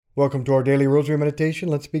Welcome to our daily rosary meditation.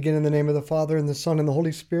 Let's begin in the name of the Father, and the Son, and the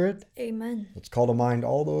Holy Spirit. Amen. Let's call to mind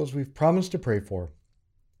all those we've promised to pray for.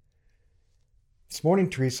 This morning,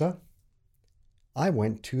 Teresa, I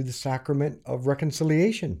went to the sacrament of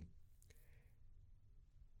reconciliation.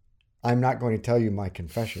 I'm not going to tell you my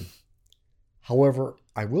confession. However,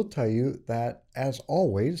 I will tell you that, as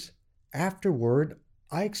always, afterward,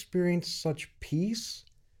 I experienced such peace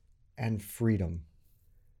and freedom.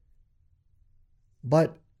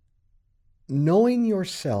 But knowing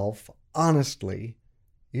yourself honestly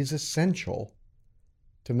is essential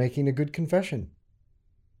to making a good confession.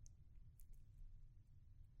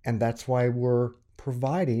 And that's why we're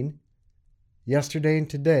providing, yesterday and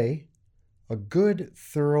today, a good,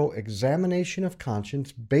 thorough examination of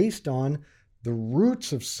conscience based on the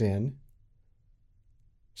roots of sin,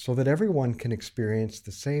 so that everyone can experience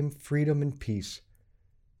the same freedom and peace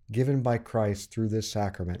given by Christ through this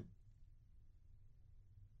sacrament.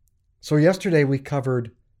 So yesterday we covered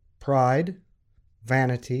pride,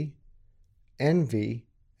 vanity, envy,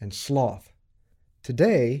 and sloth.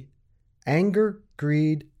 Today, anger,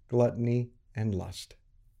 greed, gluttony, and lust.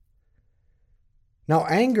 Now,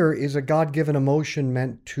 anger is a God-given emotion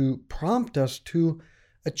meant to prompt us to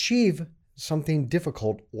achieve something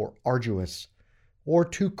difficult or arduous, or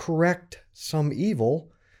to correct some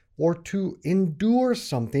evil, or to endure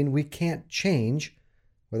something we can't change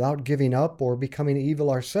without giving up or becoming evil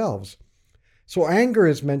ourselves. So anger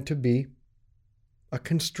is meant to be a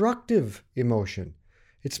constructive emotion.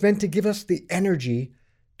 It's meant to give us the energy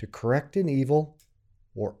to correct an evil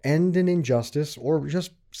or end an injustice or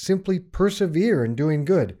just simply persevere in doing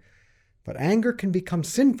good. But anger can become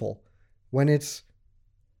sinful when it's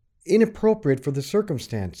inappropriate for the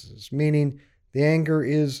circumstances, meaning the anger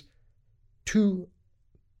is too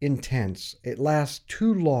intense, it lasts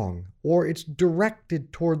too long, or it's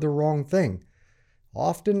directed toward the wrong thing.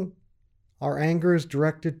 Often, our anger is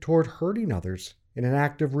directed toward hurting others in an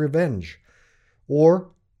act of revenge, or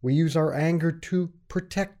we use our anger to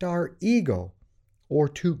protect our ego, or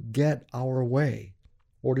to get our way,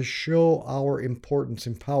 or to show our importance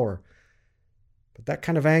and power. But that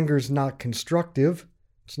kind of anger is not constructive.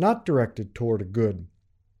 It's not directed toward a good.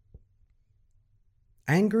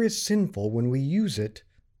 Anger is sinful when we use it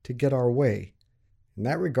to get our way. In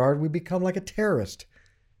that regard, we become like a terrorist.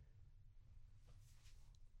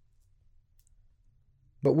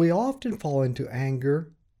 But we often fall into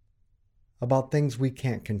anger about things we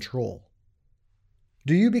can't control.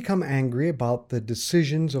 Do you become angry about the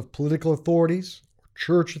decisions of political authorities or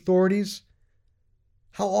church authorities?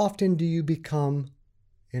 How often do you become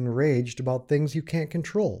enraged about things you can't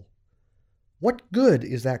control? What good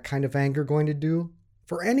is that kind of anger going to do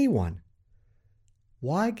for anyone?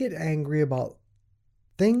 Why get angry about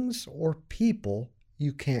things or people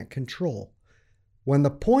you can't control, when the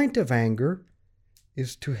point of anger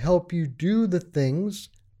is to help you do the things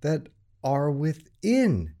that are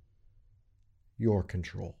within your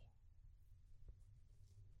control?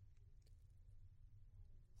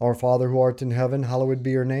 Our Father who art in heaven, hallowed be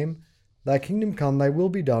your name. Thy kingdom come, thy will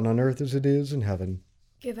be done on earth as it is in heaven.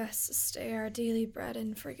 Give us this day our daily bread,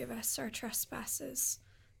 and forgive us our trespasses,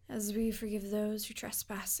 as we forgive those who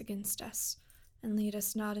trespass against us. And lead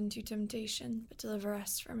us not into temptation, but deliver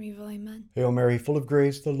us from evil. Amen. Hail Mary, full of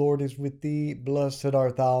grace, the Lord is with thee. Blessed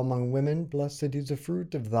art thou among women. Blessed is the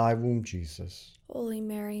fruit of thy womb, Jesus. Holy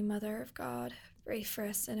Mary, Mother of God, pray for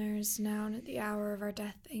us sinners, now and at the hour of our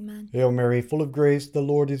death. Amen. Hail Mary, full of grace, the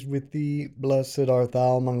Lord is with thee. Blessed art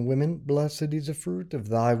thou among women. Blessed is the fruit of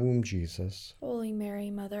thy womb, Jesus. Holy Mary,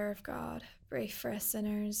 Mother of God, pray for us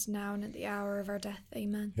sinners, now and at the hour of our death.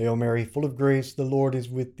 Amen. Hail Mary, full of grace, the Lord is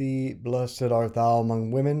with thee. Blessed art thou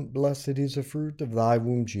among women. Blessed is the fruit of thy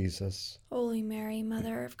womb, Jesus. Holy Mary,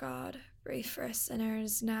 Mother of God, pray for us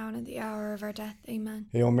sinners, now and at the hour of our death. Amen.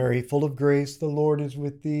 Hail Mary, full of grace, the Lord is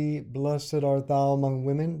with thee. Blessed art thou among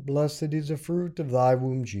women. Blessed is the fruit of thy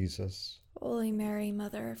womb, Jesus. Holy Mary,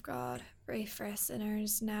 Mother of God, pray for us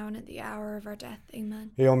sinners, now and at the hour of our death. Amen.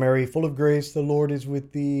 Hail Mary, full of grace, the Lord is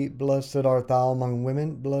with thee. Blessed art thou among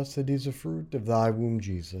women. Blessed is the fruit of thy womb,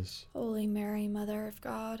 Jesus. Holy Mary, Mother of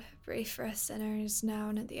God, pray for us sinners, now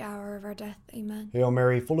and at the hour of our death. Amen. Hail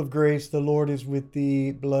Mary, full of grace, the Lord is with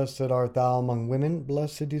thee. Blessed art thou among women.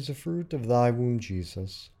 Blessed is the fruit of thy womb,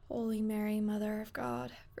 Jesus. Holy Mary, Mother of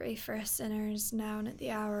God, pray for us sinners, now and at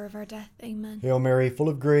the hour of our death. Amen. Hail Mary, full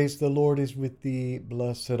of grace, the Lord is with thee.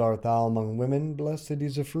 Blessed art thou among women. Blessed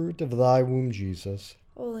is the fruit of thy womb, Jesus.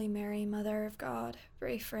 Holy Mary, Mother of God,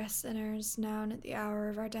 pray for us sinners, now and at the hour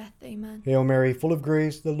of our death. Amen. Hail Mary, full of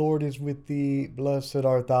grace, the Lord is with thee. Blessed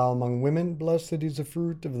art thou among women. Blessed is the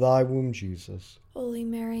fruit of thy womb, Jesus. Holy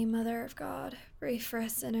Mary, Mother of God, pray for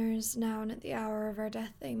us sinners, now and at the hour of our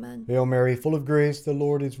death. Amen. Hail Mary, full of grace, the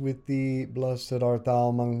Lord is with thee. Blessed art thou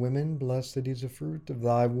among women. Blessed is the fruit of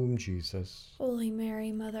thy womb, Jesus. Holy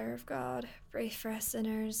Mary, Mother of God, pray for us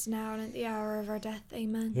sinners, now and at the hour of our death.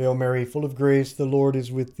 Amen. Hail Mary, full of grace, the Lord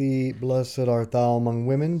is with thee. Blessed art thou among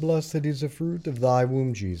women. Blessed is the fruit of thy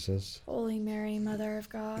womb, Jesus. Holy Mary, Mother of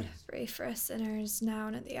God, pray for us sinners, now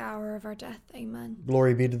and at the hour of our death. Amen.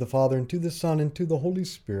 Glory be to the Father, and to the Son, and to the Holy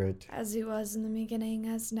Spirit. As it was in the beginning,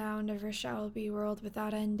 as now, and ever shall be, world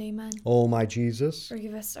without end. Amen. O my Jesus,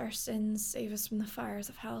 Forgive us our sins, save us from the fires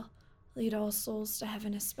of hell. Lead all souls to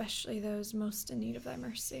heaven, especially those most in need of thy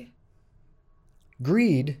mercy.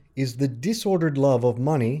 greed is the disordered love of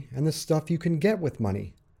money and the stuff you can get with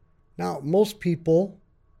money. Now, most people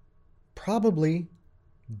probably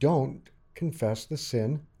don't confess the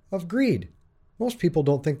sin of greed. Most people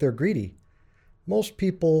don't think they're greedy. Most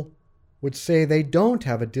people would say they don't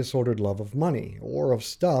have a disordered love of money or of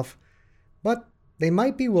stuff, but they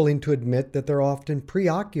might be willing to admit that they're often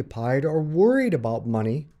preoccupied or worried about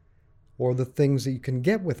money or the things that you can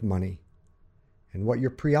get with money. And what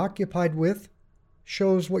you're preoccupied with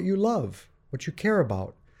shows what you love, what you care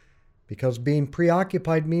about. Because being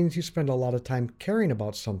preoccupied means you spend a lot of time caring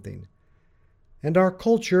about something. And our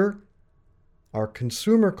culture, our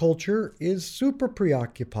consumer culture, is super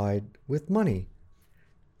preoccupied with money.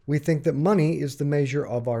 We think that money is the measure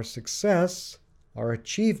of our success, our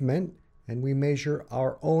achievement, and we measure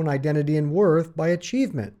our own identity and worth by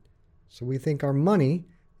achievement. So we think our money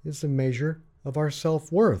is the measure of our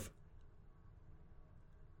self-worth.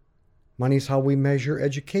 Money's how we measure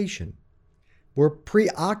education. We're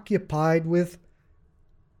preoccupied with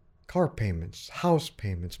car payments, house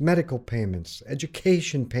payments, medical payments,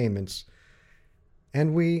 education payments,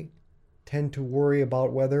 and we tend to worry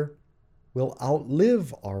about whether we'll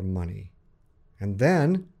outlive our money. And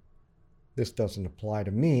then, this doesn't apply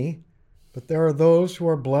to me, but there are those who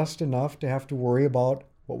are blessed enough to have to worry about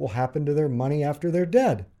what will happen to their money after they're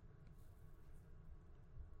dead.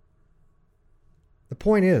 The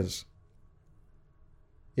point is,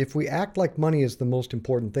 if we act like money is the most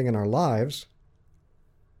important thing in our lives,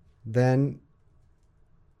 then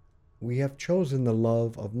we have chosen the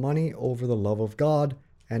love of money over the love of God,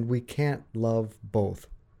 and we can't love both.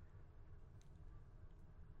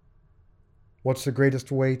 What's the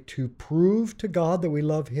greatest way to prove to God that we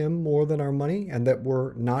love Him more than our money and that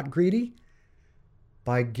we're not greedy?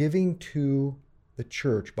 By giving to the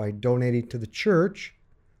church, by donating to the church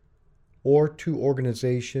or to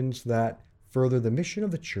organizations that further the mission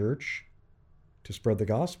of the church to spread the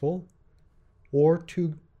gospel, or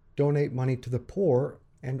to donate money to the poor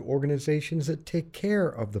and organizations that take care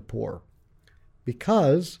of the poor.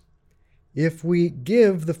 Because if we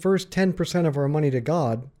give the first 10% of our money to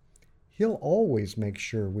God, He'll always make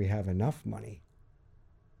sure we have enough money.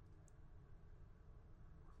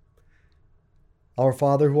 Our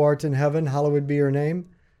Father who art in heaven, hallowed be your name.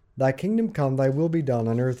 Thy kingdom come, thy will be done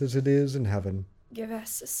on earth as it is in heaven. Give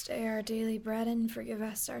us this day our daily bread, and forgive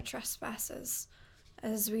us our trespasses,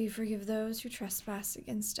 as we forgive those who trespass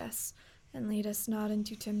against us. And lead us not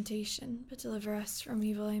into temptation, but deliver us from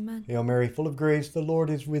evil. Amen. Hail Mary, full of grace, the Lord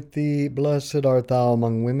is with thee. Blessed art thou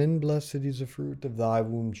among women. Blessed is the fruit of thy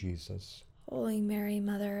womb, Jesus. Holy Mary,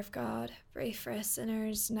 Mother of God, pray for us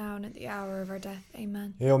sinners, now and at the hour of our death.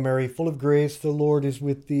 Amen. Hail Mary, full of grace, the Lord is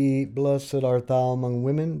with thee. Blessed art thou among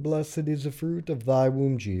women. Blessed is the fruit of thy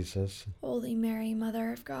womb, Jesus. Holy Mary,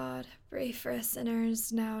 Mother of God, pray for us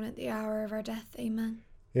sinners, now and at the hour of our death. Amen.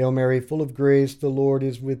 Hail Mary, full of grace, the Lord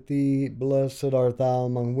is with thee. Blessed art thou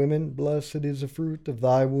among women. Blessed is the fruit of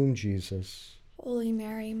thy womb, Jesus. Holy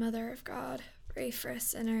Mary, Mother of God, pray for us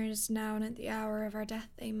sinners, now and at the hour of our death.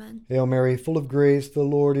 Amen. Hail Mary, full of grace, the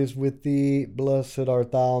Lord is with thee. Blessed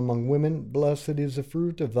art thou among women. Blessed is the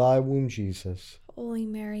fruit of thy womb, Jesus. Holy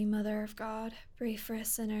Mary, Mother of God, pray for us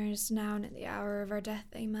sinners, now and at the hour of our death.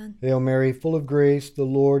 Amen. Hail Mary, full of grace, the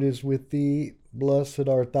Lord is with thee. Blessed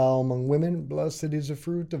art thou among women. Blessed is the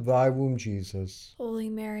fruit of thy womb, Jesus. Holy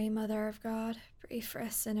Mary, Mother of God, pray for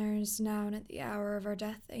us sinners, now and at the hour of our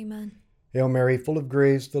death. Amen. Hail Mary, full of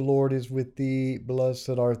grace, the Lord is with thee.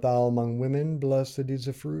 Blessed art thou among women. Blessed is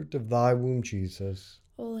the fruit of thy womb, Jesus.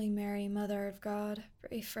 Holy Mary, Mother of God,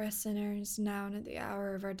 pray for us sinners, now and at the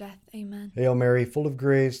hour of our death. Amen. Hail Mary, full of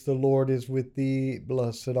grace, the Lord is with thee.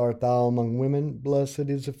 Blessed art thou among women.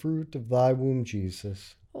 Blessed is the fruit of thy womb,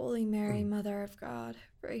 Jesus. Holy Mary, Mother of God,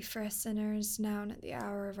 pray for us sinners, now and at the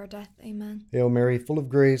hour of our death. Amen. Hail Mary, full of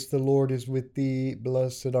grace, the Lord is with thee.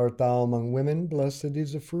 Blessed art thou among women. Blessed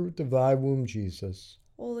is the fruit of thy womb, Jesus.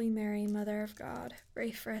 Holy Mary, Mother of God,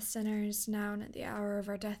 pray for us sinners, now and at the hour of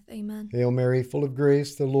our death. Amen. Hail Mary, full of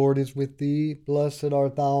grace, the Lord is with thee. Blessed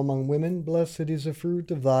art thou among women. Blessed is the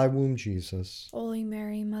fruit of thy womb, Jesus. Holy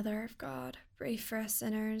Mary, Mother of God, pray for us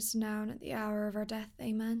sinners, now and at the hour of our death.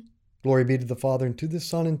 Amen. Glory be to the Father, and to the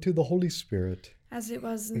Son, and to the Holy Spirit. As it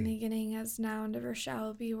was in the beginning, as now, and ever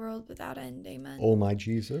shall be, world without end. Amen. O my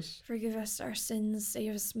Jesus, forgive us our sins,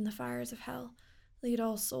 save us from the fires of hell. Lead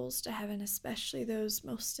all souls to heaven, especially those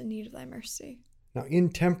most in need of thy mercy. now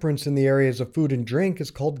intemperance in the areas of food and drink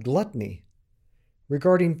is called gluttony.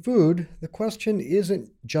 Regarding food, the question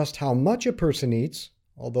isn't just how much a person eats,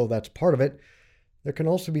 although that's part of it. There can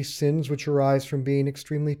also be sins which arise from being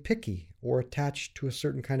extremely picky or attached to a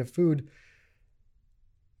certain kind of food.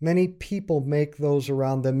 Many people make those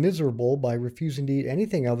around them miserable by refusing to eat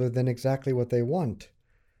anything other than exactly what they want.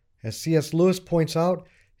 As C.S. Lewis points out,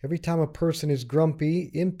 every time a person is grumpy,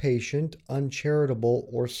 impatient, uncharitable,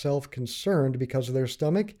 or self-concerned because of their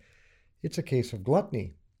stomach, it's a case of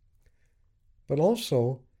gluttony. But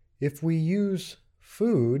also, if we use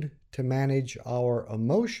food to manage our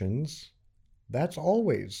emotions, that's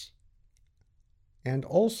always and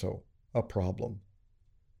also a problem.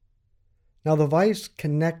 Now, the vice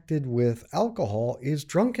connected with alcohol is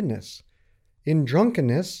drunkenness. In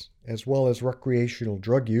drunkenness, as well as recreational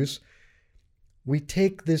drug use, we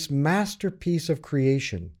take this masterpiece of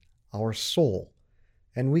creation, our soul,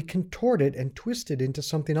 and we contort it and twist it into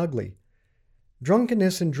something ugly.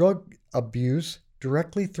 Drunkenness and drug abuse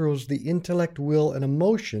directly throws the intellect, will, and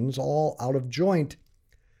emotions all out of joint.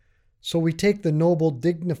 So we take the noble,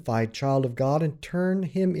 dignified child of God and turn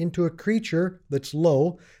him into a creature that's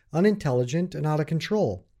low, unintelligent, and out of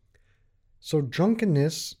control. So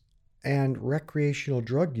drunkenness and recreational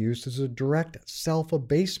drug use is a direct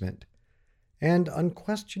self-abasement and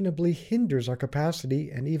unquestionably hinders our capacity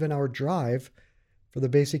and even our drive for the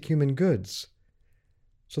basic human goods.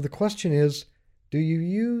 So the question is, do you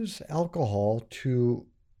use alcohol to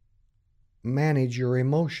manage your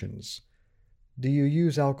emotions? Do you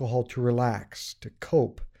use alcohol to relax, to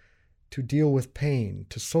cope, to deal with pain,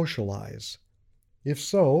 to socialize? If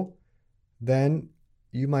so, then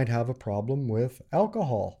you might have a problem with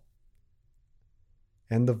alcohol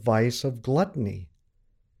and the vice of gluttony.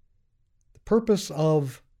 The purpose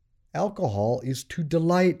of alcohol is to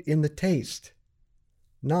delight in the taste,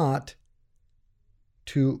 not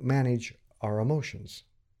to manage our emotions.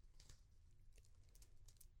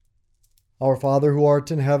 Our Father, who art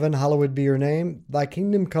in heaven, hallowed be your name. Thy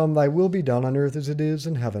kingdom come, thy will be done on earth as it is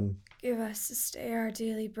in heaven. Give us this day our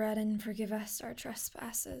daily bread, and forgive us our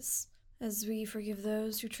trespasses, as we forgive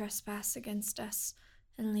those who trespass against us.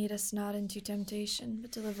 And lead us not into temptation,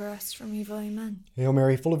 but deliver us from evil. Amen. Hail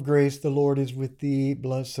Mary, full of grace, the Lord is with thee.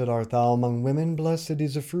 Blessed art thou among women. Blessed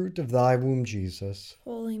is the fruit of thy womb, Jesus.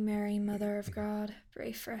 Holy Mary, Mother of God,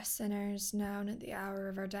 pray for us sinners, now and at the hour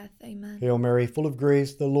of our death. Amen. Hail Mary, full of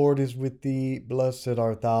grace, the Lord is with thee. Blessed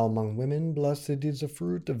art thou among women. Blessed is the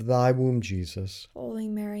fruit of thy womb, Jesus. Holy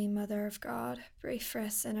Mary, Mother of God, pray for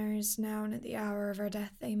us sinners, now and at the hour of our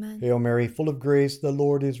death. Amen. Hail Mary, full of grace, the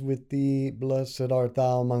Lord is with thee. Blessed art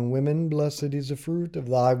thou among women. Blessed is the fruit of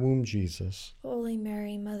thy womb, Jesus. Holy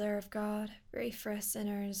Mary, Mother of God, pray for us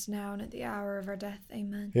sinners, now and at the hour of our death.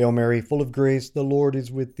 Amen. Hail Mary, full of grace, the Lord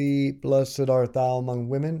is with thee. Blessed art thou among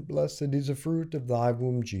women. Blessed is the fruit of thy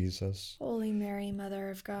womb, Jesus. Holy Mary, Mother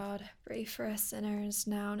of God, pray for us sinners,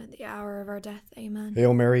 now and at the hour of our death. Amen.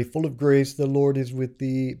 Hail Mary, full of grace, the Lord is with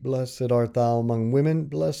thee. Blessed art thou among women.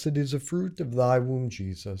 Blessed is the fruit of thy womb,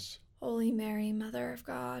 Jesus. Holy Mary, Mother of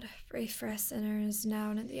God, pray for us sinners, now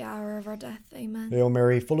and at the hour of our death. Amen. Hail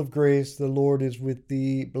Mary, full of grace, the Lord is with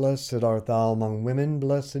thee. Blessed art thou among women.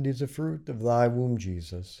 Blessed is the fruit of thy womb,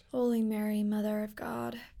 Jesus. Holy Mary, Mother of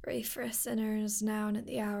God, pray for us sinners, now and at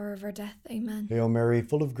the hour of our death. Amen. Hail Mary,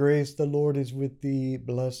 full of grace, the Lord is with thee.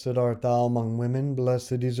 Blessed art thou among women.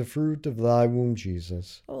 Blessed is the fruit of thy womb,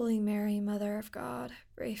 Jesus. Holy Mary, Mother of God,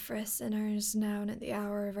 pray for us sinners, now and at the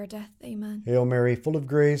hour of our death. Amen. Hail Mary, full of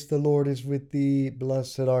grace, the Lord is with thee.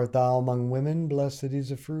 Blessed art thou among women. Blessed is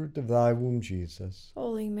the fruit of thy womb, Jesus.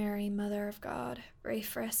 Holy Mary, Mother of God, pray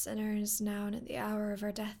for us sinners, now and at the hour of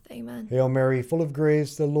our death. Amen. Hail Mary, full of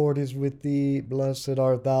grace, the Lord is with thee. Blessed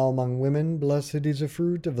art thou among women. Blessed is the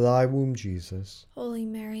fruit of thy womb, Jesus. Holy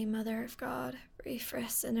Mary, Mother of God, pray for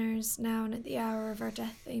us sinners, now and at the hour of our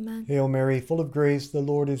death. Amen. Hail Mary, full of grace, the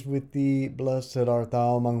Lord is with thee. Blessed art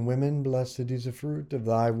thou among women, blessed is the fruit of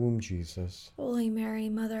thy womb, Jesus. Holy Mary,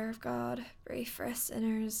 Mother of God, pray for us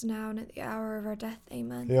sinners, now and at the hour of our death.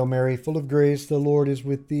 Amen. Hail Mary, full of grace, the Lord is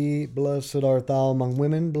with thee. Blessed art thou among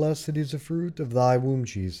women, blessed is the fruit of thy womb,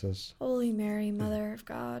 Jesus. Holy Mary, Mother of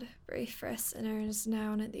God, pray for us sinners,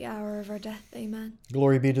 now and at the hour of our death. Amen.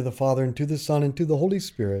 Glory be to the Father, and to the Son, and to the Holy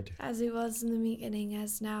Spirit. As it was in the beginning,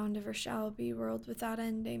 as now, and ever shall be, world without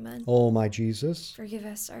end. Amen. O my Jesus, Forgive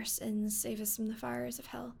us our sins, save us from the fires of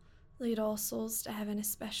hell. Lead all souls to heaven,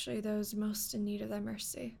 especially those most in need of thy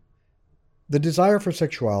mercy. the desire for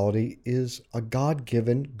sexuality is a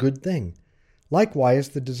God-given good thing. Likewise,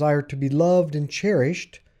 the desire to be loved and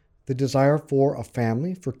cherished, the desire for a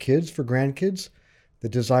family, for kids, for grandkids, the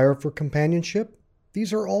desire for companionship,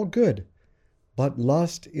 these are all good. But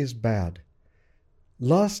lust is bad.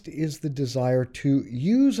 Lust is the desire to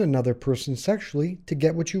use another person sexually to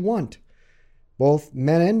get what you want. Both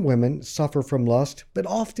men and women suffer from lust, but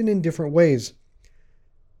often in different ways.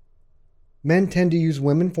 Men tend to use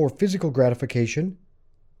women for physical gratification,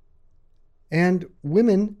 and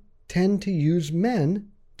women tend to use men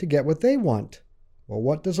to get what they want. Well,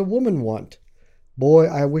 what does a woman want? Boy,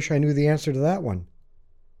 I wish I knew the answer to that one.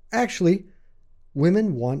 Actually,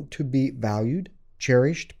 women want to be valued,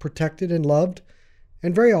 cherished, protected, and loved,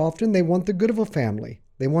 and very often they want the good of a family.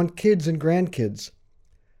 They want kids and grandkids.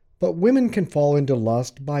 But women can fall into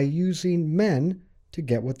lust by using men to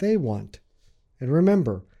get what they want. And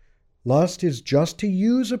remember, lust is just to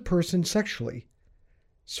use a person sexually.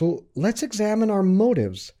 So let's examine our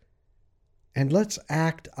motives and let's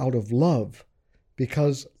act out of love,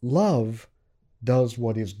 because love does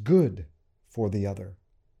what is good for the other.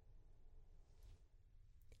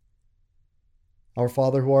 Our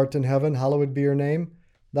Father who art in heaven, hallowed be your name.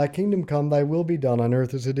 Thy kingdom come, thy will be done on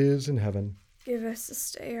earth as it is in heaven. Give us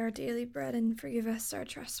this day our daily bread, and forgive us our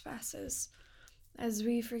trespasses, as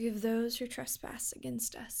we forgive those who trespass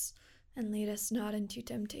against us. And lead us not into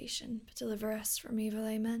temptation, but deliver us from evil.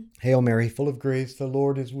 Amen. Hail Mary, full of grace, the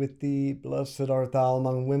Lord is with thee. Blessed art thou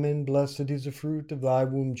among women, blessed is the fruit of thy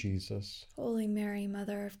womb, Jesus. Holy Mary,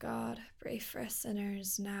 Mother of God, pray for us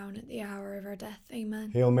sinners, now and at the hour of our death.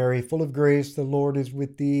 Amen. Hail Mary, full of grace, the Lord is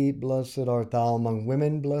with thee. Blessed art thou among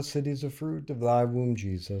women, blessed is the fruit of thy womb,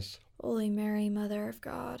 Jesus. Holy Mary, Mother of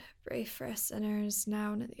God, pray for us sinners,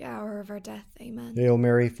 now and at the hour of our death. Amen. Hail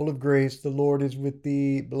Mary, full of grace, the Lord is with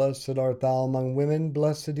thee. Blessed art thou among women,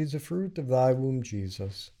 blessed is the fruit of thy womb,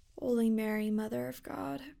 Jesus. Holy Mary, Mother of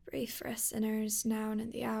God, pray for us sinners, now and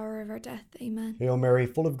at the hour of our death. Amen. Hail Mary,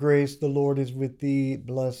 full of grace, the Lord is with thee.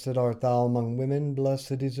 Blessed art thou among women,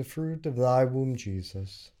 blessed is the fruit of thy womb,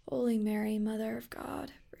 Jesus. Holy Mary, Mother of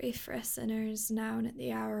God, pray for us sinners, now and at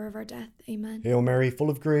the hour of our death. Amen. Hail Mary, full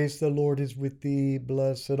of grace, the Lord is with thee.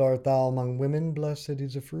 Blessed art thou among women, blessed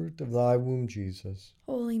is the fruit of thy womb, Jesus.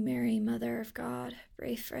 Holy Mary, Mother of God,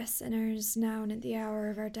 pray for us sinners, now and at the hour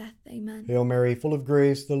of our death. Amen. Hail Mary, full of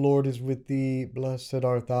grace, the Lord is with thee. Blessed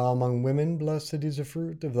art thou among women, blessed is the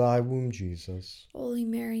fruit of thy womb, Jesus. Holy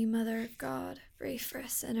Mary, Mother of God, pray for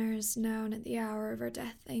us sinners, now and at the hour of our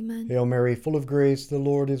death. Amen. Hail Mary, full of grace, the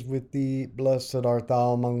Lord is with thee. Blessed art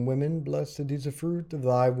thou among women, blessed is the fruit of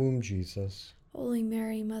thy womb, Jesus. Holy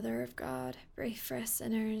Mary, Mother of God, pray for us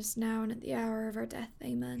sinners, now and at the hour of our death.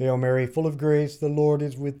 Amen. Hail Mary, full of grace, the Lord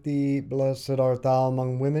is with thee. Blessed art thou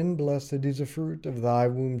among women, blessed is the fruit of thy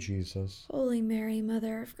womb, Jesus. Holy Mary,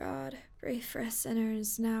 Mother of God, pray for us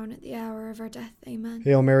sinners, now and at the hour of our death. Amen.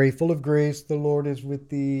 Hail Mary, full of grace, the Lord is with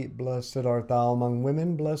thee. Blessed art thou among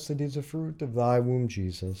women, blessed is the fruit of thy womb,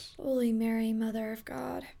 Jesus. Holy Mary, Mother of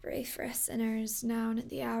God, pray for us sinners, now and at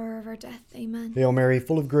the hour of our death. Amen. Hail Mary,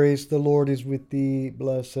 full of grace, the Lord is with thee.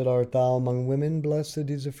 Blessed art thou among women, blessed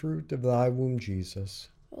is the fruit of thy womb, Jesus.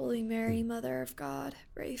 Holy Mary, Mother of God,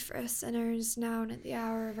 pray for us sinners, now and at the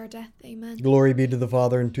hour of our death. Amen. Glory be to the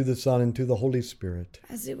Father, and to the Son, and to the Holy Spirit.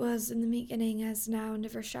 As it was in the beginning, as now, and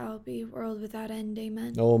ever shall be, world without end.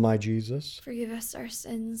 Amen. O my Jesus, Forgive us our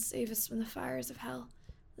sins, save us from the fires of hell.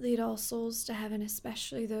 Lead all souls to heaven,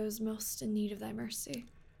 especially those most in need of thy mercy.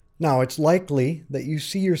 now it's likely that you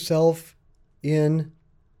see yourself in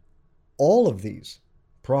all of these,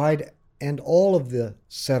 pride and all of the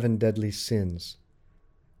 7 deadly sins.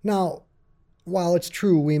 Now, while it's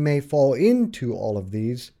true we may fall into all of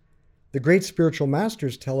these, the great spiritual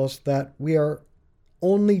masters tell us that we are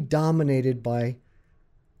only dominated by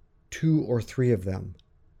 2 or 3 of them.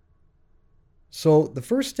 So the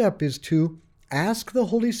first step is to ask the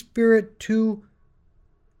Holy Spirit to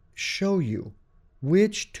show you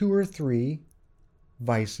which 2 or 3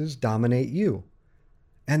 vices dominate you.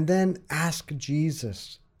 and then ask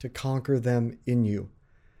Jesus to conquer them in you.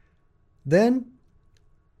 Then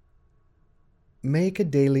make a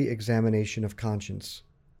daily examination of conscience.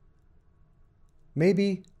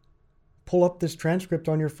 Maybe pull up this transcript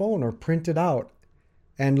on your phone or print it out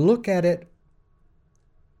and look at it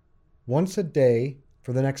once a day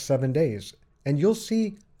for the next 7 days. And you'll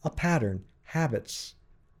see a pattern, habits,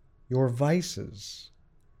 your vices.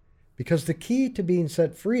 Because the key to being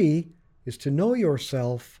set free is to know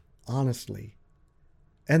yourself honestly.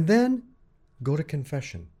 And then go to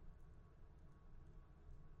confession,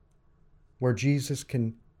 where Jesus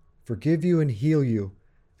can forgive you and heal you,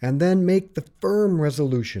 and then make the firm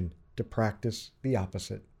resolution to practice the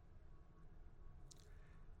opposite.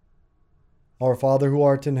 Our Father who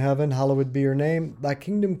art in heaven, hallowed be your name. Thy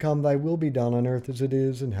kingdom come, thy will be done on earth as it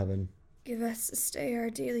is in heaven. Give us this day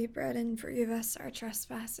our daily bread, and forgive us our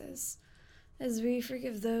trespasses, as we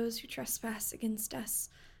forgive those who trespass against us.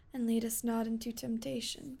 And lead us not into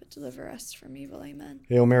temptation, but deliver us from evil. Amen.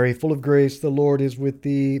 Hail Mary, full of grace, the Lord is with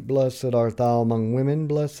thee. Blessed art thou among women.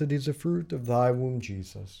 Blessed is the fruit of thy womb,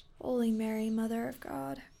 Jesus. Holy Mary, Mother of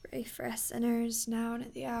God, pray for us sinners, now and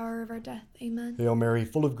at the hour of our death. Amen. Hail Mary,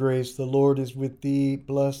 full of grace, the Lord is with thee.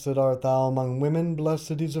 Blessed art thou among women.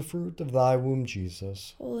 Blessed is the fruit of thy womb,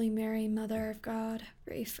 Jesus. Holy Mary, Mother of God,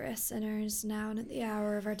 pray for us sinners, now and at the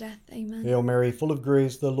hour of our death. Amen. Hail Mary, full of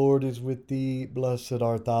grace, the Lord is with thee. Blessed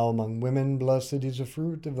art thou among women. Blessed is the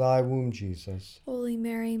fruit of thy womb, Jesus. Holy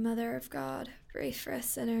Mary, Mother of God, pray for us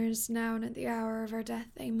sinners, now and at the hour of our death.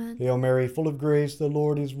 Amen. Hail Mary, full of grace, the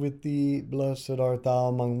Lord is with thee. Blessed art thou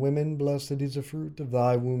among women. Blessed is the fruit of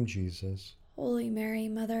thy womb, Jesus. Holy Mary,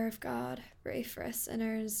 Mother of God, pray for us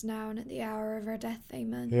sinners, now and at the hour of our death.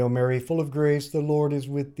 Amen. Hail Mary, full of grace, the Lord is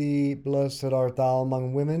with thee. Blessed art thou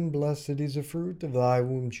among women. Blessed is the fruit of thy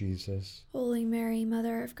womb, Jesus. Holy Mary,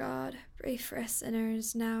 Mother of God, pray for us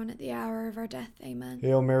sinners, now and at the hour of our death. Amen.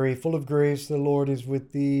 Hail Mary, full of grace, the Lord is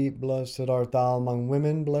with thee. Blessed art thou among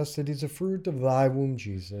women. Blessed is the fruit of thy womb,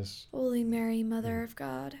 Jesus. Holy Mary, Mother of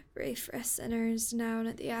God, pray for us sinners, now and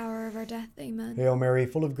at the hour of our death. Amen. Hail Mary,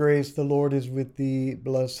 full of grace, the Lord is with thee.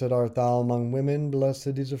 Blessed art thou among women.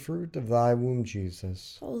 Blessed is the fruit of thy womb,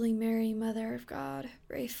 Jesus. Holy Mary, Mother of God,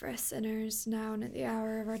 pray for us sinners, now and at the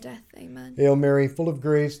hour of our death. Amen. Hail Mary, full of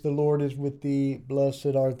grace, the Lord is with thee.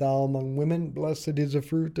 Blessed art thou among women. Blessed is the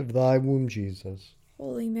fruit of thy womb, Jesus.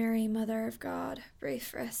 Holy Mary, Mother of God, pray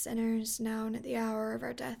for us sinners, now and at the hour of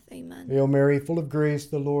our death. Amen. Hail Mary, full of grace,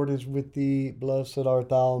 the Lord is with thee. Blessed art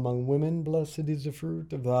thou among women. Blessed is the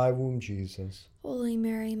fruit of thy womb, Jesus. Holy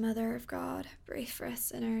Mary, Mother of God, pray for us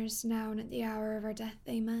sinners, now and at the hour of our death.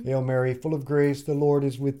 Amen. Hail Mary, full of grace, the Lord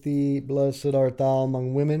is with thee. Blessed art thou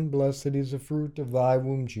among women. Blessed is the fruit of thy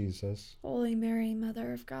womb, Jesus. Holy Mary,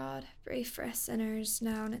 Mother of God, pray for us sinners,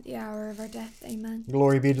 now and at the hour of our death. Amen.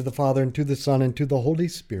 Glory be to the Father, and to the Son, and to the Holy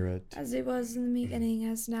Spirit. As it was in the beginning,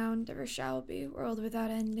 as now, and ever shall be, world without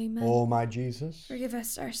end. Amen. O my Jesus, forgive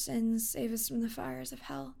us our sins, save us from the fires of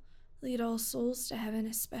hell. Lead all souls to heaven,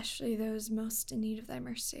 especially those most in need of thy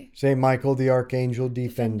mercy. Saint Michael the Archangel,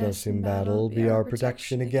 defend us in battle. Be our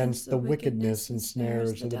protection against the wickedness and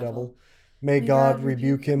snares of the devil. May God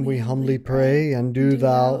rebuke him, we humbly pray. And do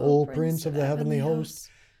thou, O Prince of the heavenly host,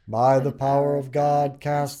 by the power of God,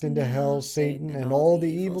 cast into hell Satan and all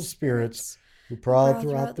the evil spirits who prowl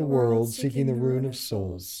throughout the world, seeking the ruin of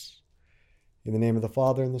souls. In the name of the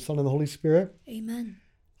Father, and the Son, and the Holy Spirit. Amen.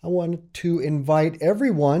 I want to invite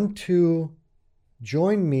everyone to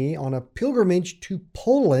join me on a pilgrimage to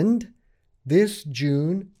Poland this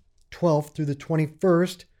June 12th through the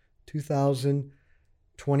 21st,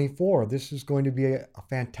 2024. This is going to be a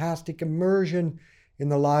fantastic immersion in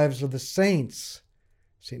the lives of the saints.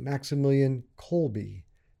 St. Maximilian Kolbe,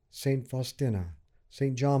 St. Faustina,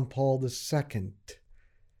 St. John Paul II,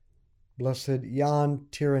 Blessed Jan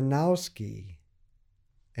Tyranowski,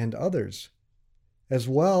 and others, as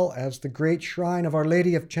well as the great shrine of Our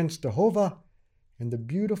Lady of Częstochowa and the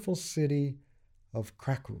beautiful city of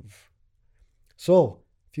Krakow. So,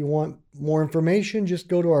 if you want more information, just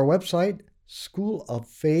go to our website,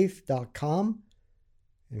 schooloffaith.com,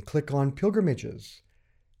 and click on pilgrimages.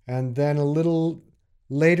 And then a little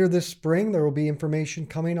later this spring, there will be information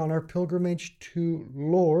coming on our pilgrimage to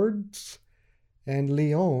Lourdes and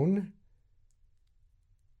Lyon,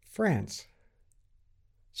 France.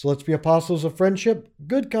 So let's be apostles of friendship,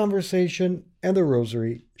 good conversation, and the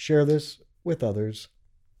rosary. Share this with others.